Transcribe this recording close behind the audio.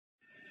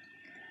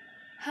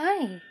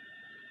Hi.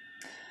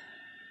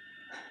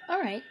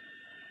 Alright,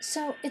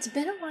 so it's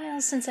been a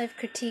while since I've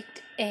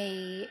critiqued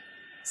a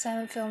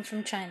silent film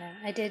from China.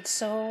 I did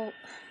Toll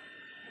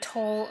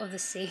of the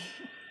Sea.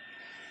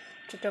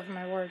 Tripped over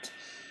my words.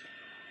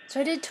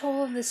 So I did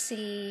Toll of the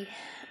Sea.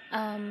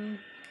 I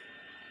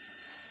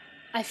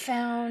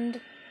found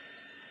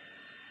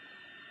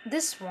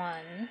this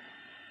one,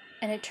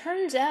 and it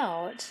turns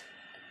out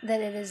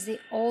that it is the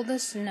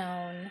oldest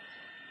known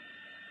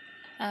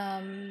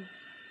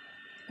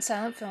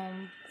silent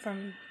film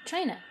from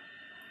China.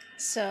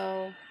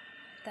 So,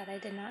 that I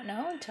did not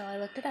know until I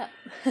looked it up.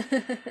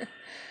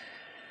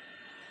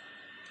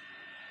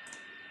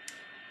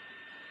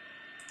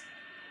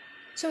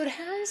 So it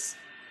has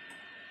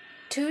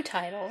two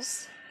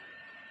titles.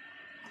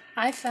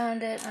 I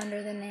found it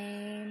under the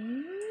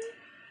name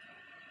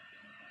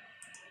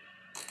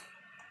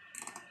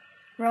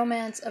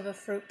Romance of a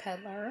Fruit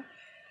Peddler.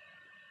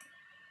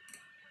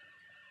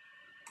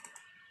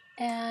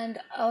 And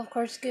I'll of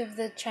course give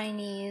the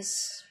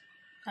Chinese.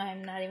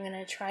 I'm not even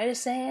going to try to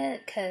say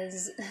it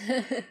because,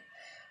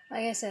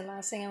 like I said,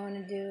 last thing I want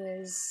to do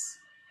is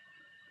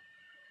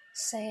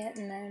say it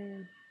and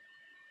then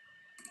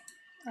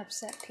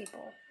upset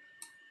people.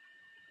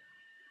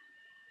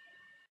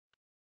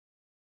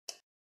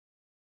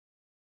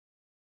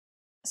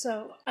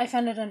 So I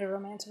found it under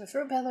Romance of a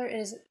Fruit Peddler. It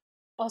is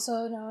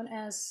also known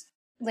as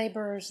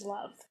Laborer's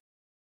Love.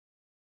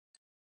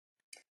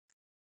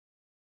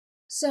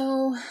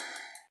 So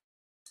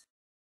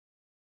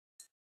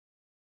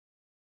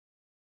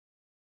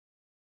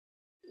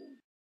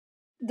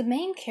the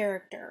main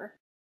character,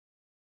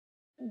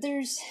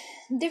 there's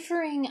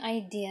differing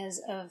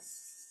ideas of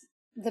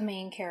the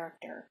main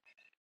character.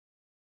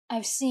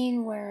 I've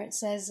seen where it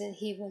says that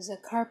he was a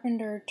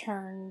carpenter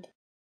turned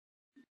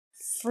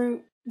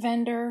fruit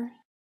vendor,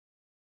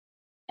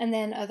 and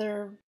then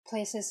other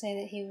places say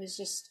that he was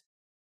just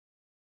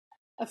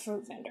a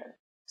fruit vendor.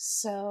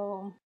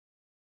 So,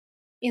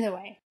 either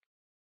way.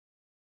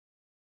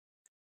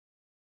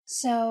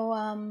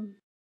 So,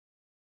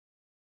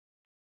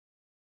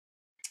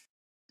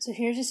 so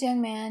here's this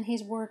young man.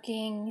 He's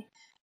working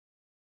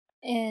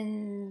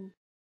in,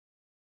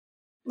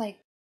 like,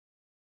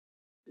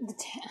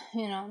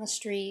 on the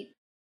street,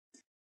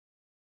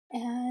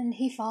 and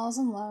he falls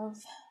in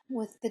love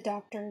with the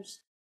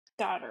doctor's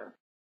daughter,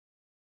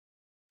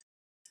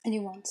 and he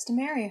wants to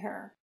marry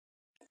her.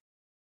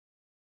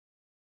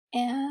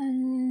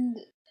 And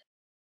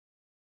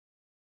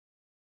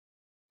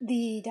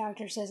the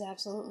doctor says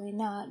absolutely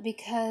not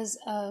because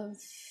of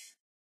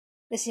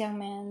this young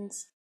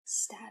man's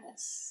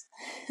status.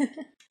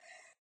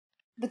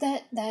 But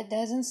that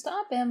doesn't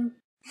stop him.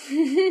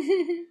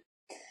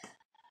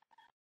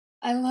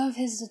 I love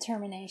his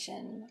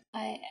determination.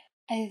 I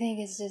think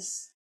it's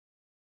just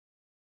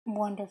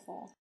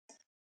wonderful.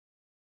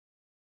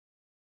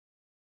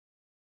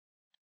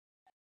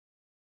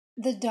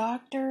 The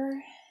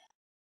doctor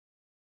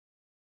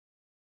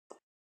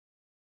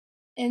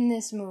in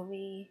this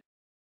movie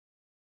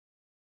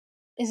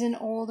is an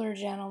older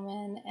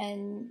gentleman,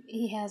 and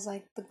he has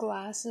like the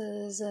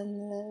glasses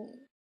and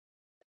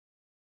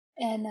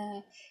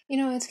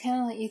it's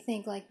kind of like, you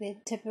think like the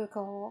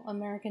typical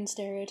American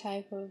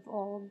stereotype of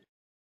old.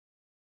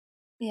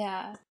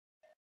 Yeah.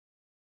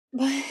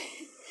 But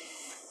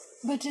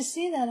but to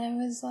see that, I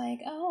was like,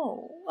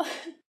 oh.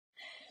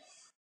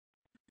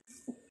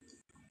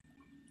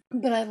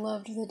 But I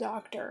loved the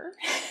doctor.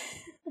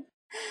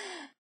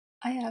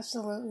 I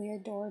absolutely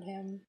adored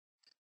him.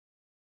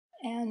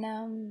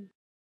 And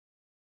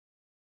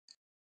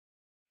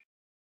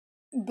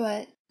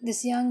but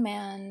this young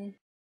man,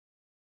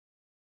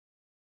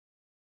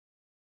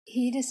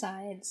 he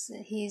decides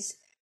that he's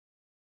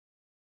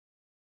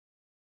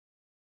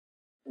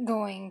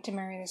going to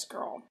marry this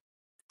girl.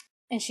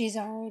 And she's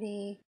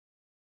already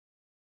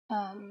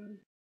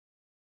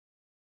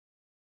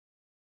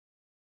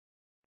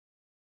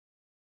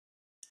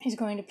he's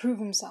going to prove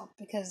himself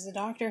because the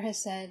doctor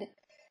has said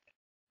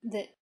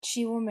that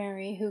she will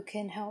marry who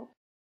can help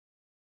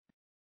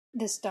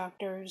this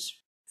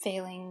doctor's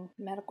failing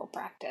medical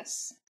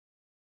practice.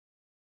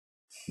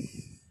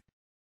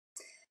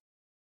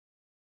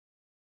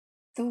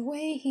 The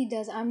way he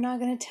does, I'm not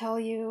going to tell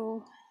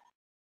you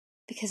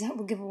because that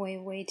will give away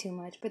way too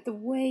much, but the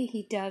way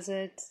he does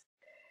it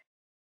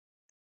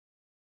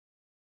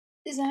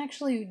is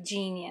actually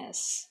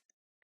genius.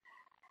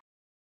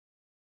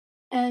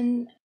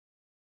 And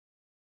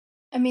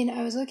I mean,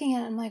 I was looking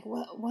at it, I'm like,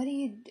 what are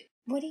you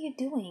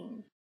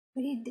doing?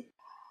 What are you do?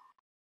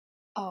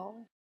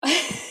 Oh.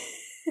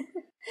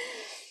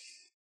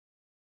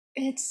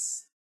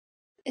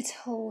 It's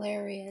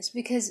hilarious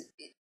because,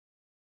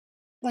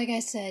 like I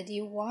said,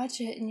 you watch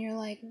it and you're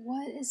like,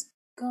 what?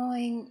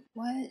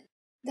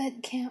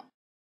 That can't.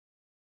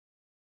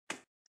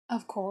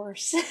 Of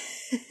course.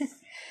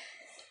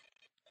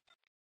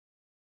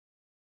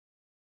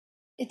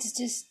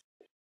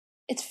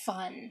 It's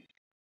fun.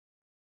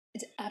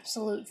 It's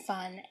absolute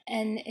fun.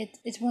 And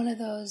it's one of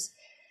those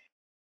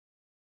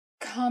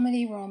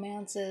comedy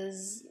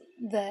romances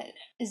that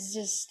is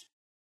just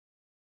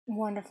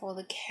wonderful.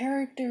 The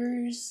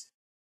characters.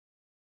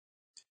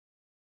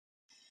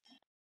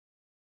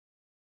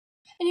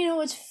 And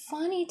what's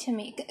funny to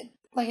me,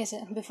 like I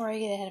said, before I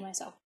get ahead of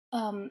myself,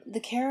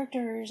 the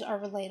characters are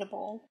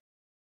relatable.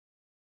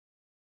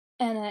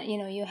 And,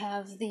 you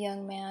have the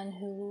young man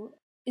who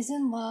is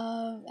in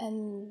love,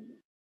 and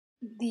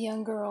the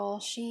young girl,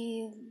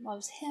 she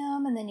loves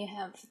him, and then you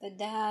have the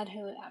dad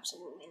who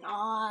absolutely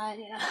not.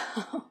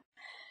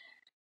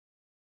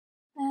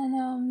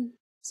 And,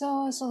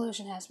 so a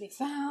solution has to be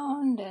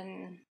found,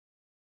 and,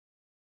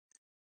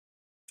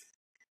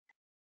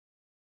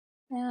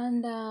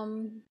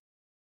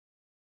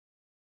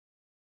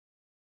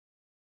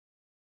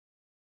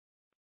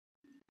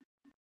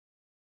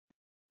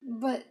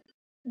 but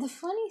the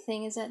funny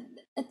thing is that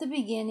at the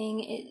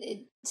beginning,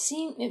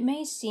 it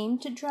may seem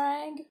to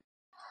drag.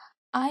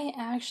 I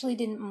actually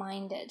didn't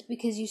mind it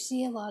because you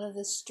see a lot of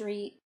the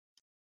street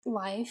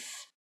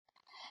life,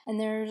 and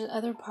there's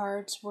other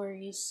parts where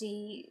you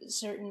see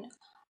certain.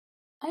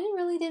 I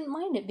really didn't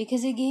mind it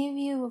because it gave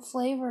you a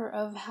flavor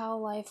of how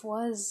life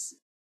was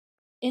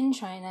in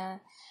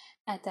China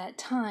at that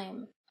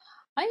time.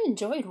 I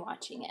enjoyed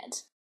watching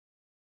it.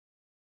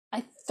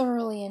 I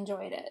thoroughly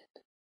enjoyed it.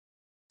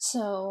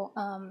 So,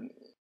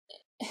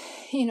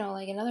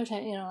 like another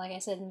time, like I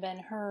said in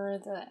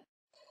Ben-Hur,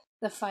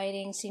 the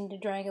fighting seemed to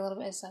drag a little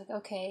bit. It's like,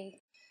 okay,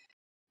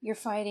 you're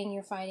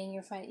fighting.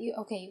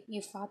 Okay,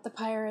 you fought the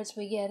pirates.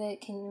 We get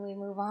it. Can we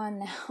move on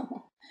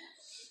now?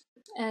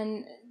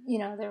 And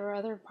there were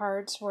other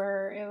parts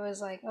where it was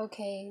like,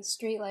 okay,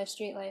 street life.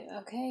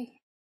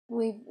 Okay,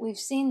 we've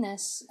seen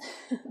this,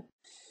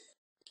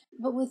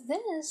 but with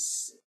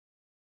this,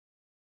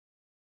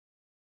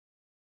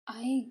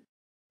 I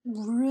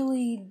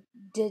really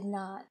did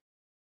not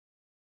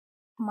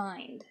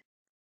mind.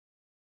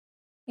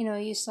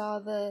 You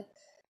saw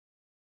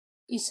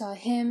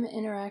him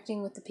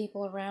interacting with the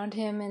people around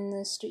him in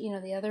the street,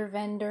 the other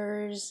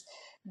vendors,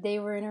 they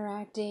were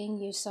interacting.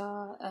 You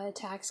saw a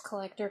tax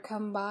collector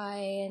come by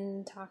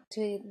and talk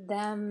to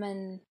them,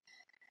 and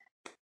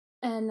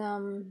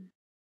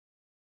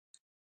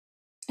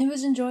it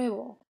was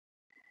enjoyable.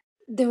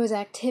 There was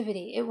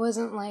activity. It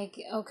wasn't like,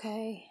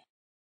 okay,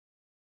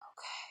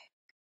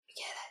 we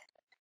get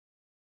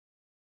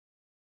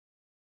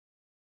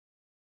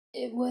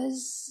it.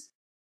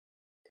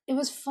 It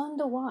was fun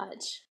to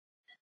watch.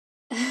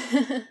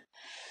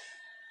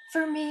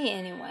 For me,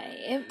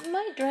 anyway. It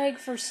might drag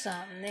for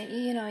some.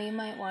 You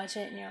might watch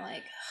it and you're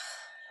like,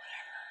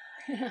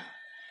 whatever.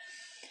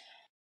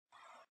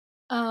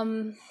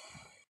 um,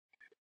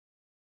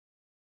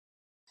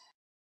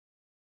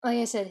 like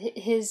I said,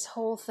 his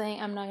whole thing.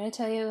 I'm not going to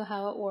tell you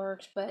how it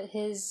worked, but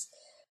his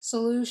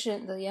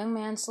solution, the young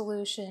man's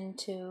solution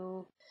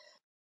to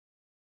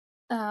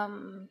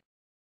um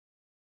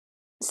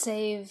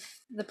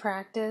save the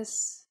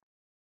practice,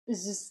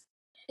 is just,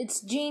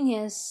 it's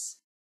genius.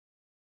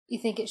 You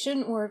think it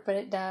shouldn't work, but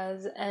it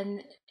does,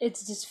 and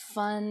it's just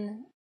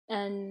fun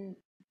and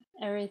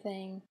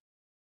everything.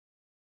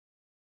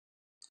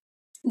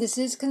 This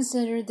is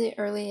considered the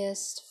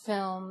earliest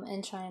film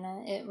in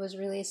China. It was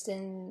released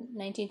in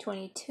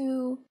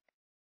 1922,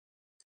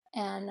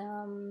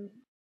 and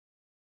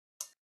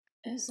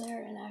is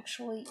there an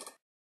actually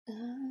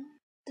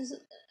is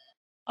it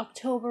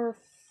October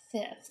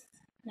 5th,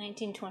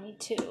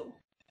 1922,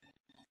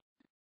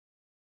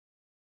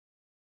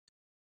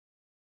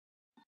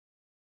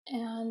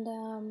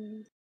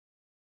 and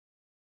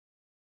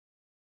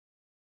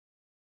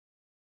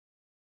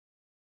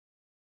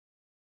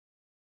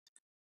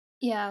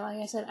yeah, like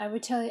I said, I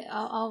would tell you.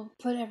 I'll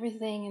put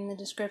everything in the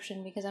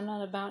description because I'm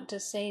not about to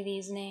say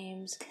these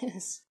names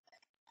because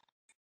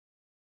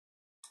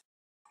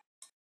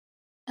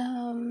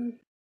um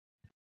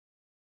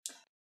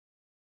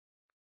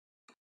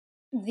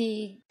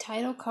the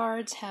title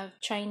cards have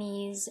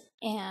Chinese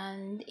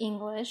and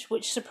English,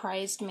 which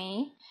surprised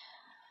me.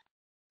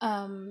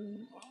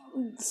 Um,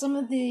 some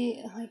of the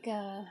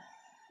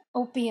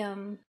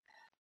opium.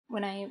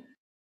 When I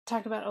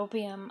talked about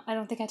opium, I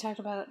don't think I talked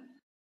about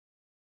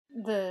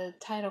the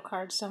title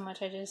cards so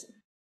much.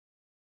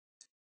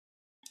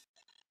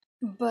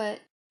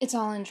 But it's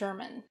all in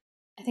German.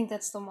 I think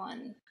that's the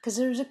one because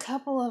there's a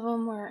couple of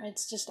them where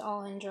it's just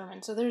all in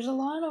German. So there's a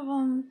lot of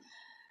them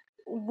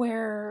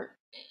where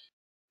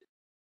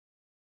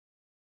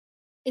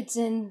it's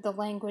in the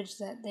language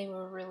that they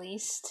were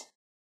released.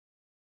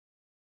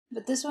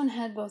 But this one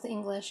had both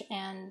English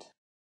and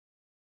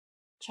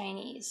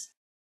Chinese.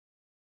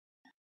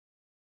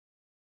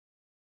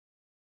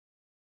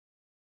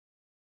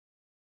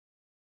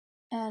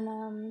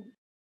 And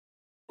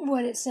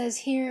what it says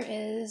here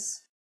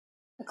is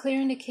a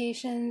clear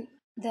indication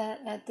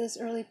that at this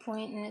early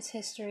point in its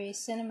history,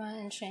 cinema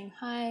in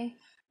Shanghai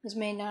was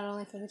made not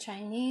only for the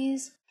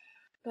Chinese,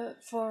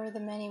 but for the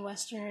many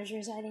Westerners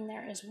residing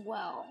there as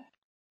well.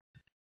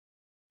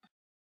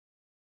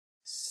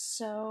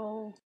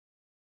 So,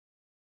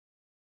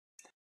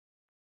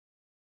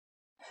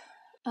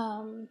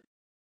 um,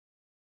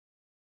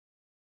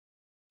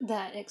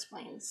 that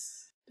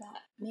explains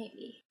that,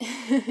 maybe.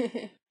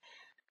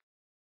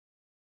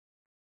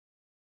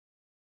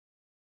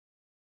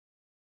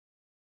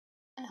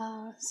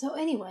 So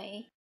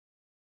anyway,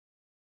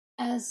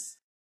 as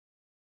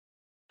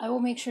I will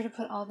make sure to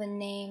put all the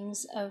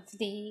names of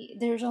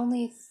there's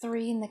only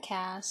 3 in the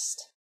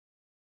cast.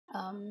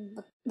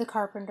 The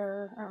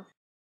carpenter, or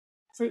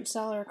fruit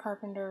seller,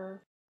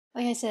 carpenter.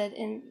 Like I said,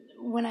 and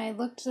when I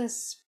looked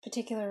this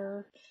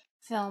particular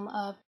film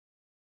up,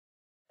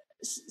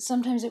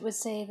 sometimes it would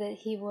say that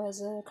he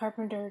was a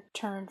carpenter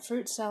turned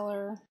fruit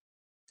seller,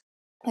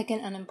 like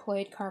an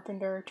unemployed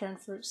carpenter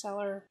turned fruit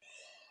seller,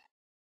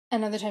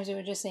 and other times it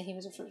would just say he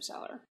was a fruit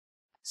seller.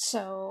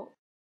 So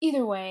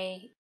either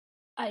way,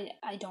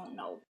 I don't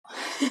know.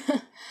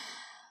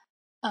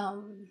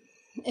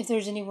 If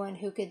there's anyone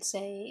who could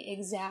say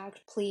exact,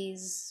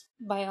 please,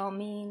 by all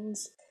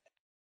means,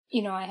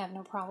 I have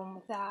no problem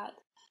with that.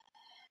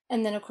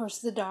 And then, of course,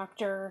 the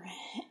doctor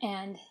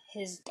and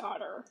his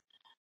daughter.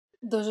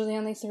 Those are the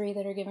only 3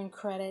 that are given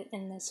credit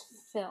in this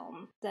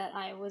film that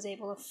I was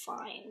able to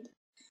find.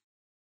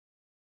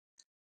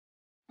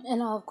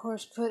 And I'll, of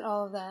course, put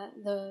all of that.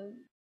 The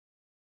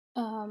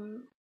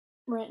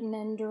written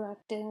and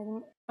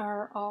directing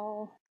are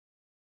all.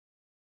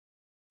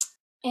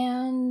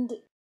 And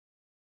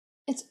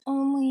it's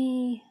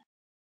only,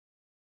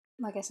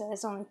 like I said,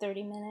 it's only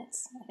 30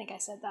 minutes. I think I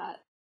said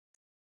that.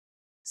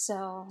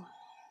 So,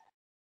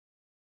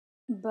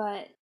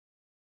 but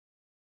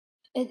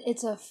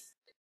it's a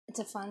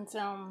fun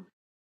film,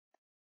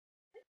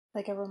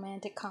 like a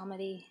romantic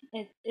comedy.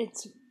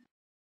 It's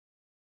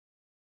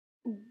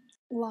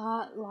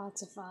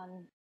lots of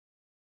fun,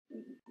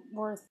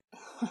 worth.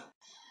 I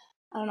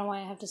don't know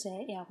why I have to say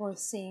it. Yeah, worth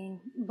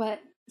seeing.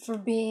 But for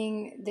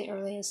being the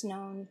earliest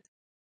known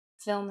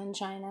film in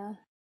China,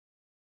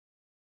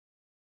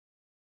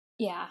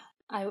 yeah,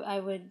 I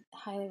would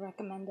highly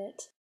recommend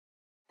it.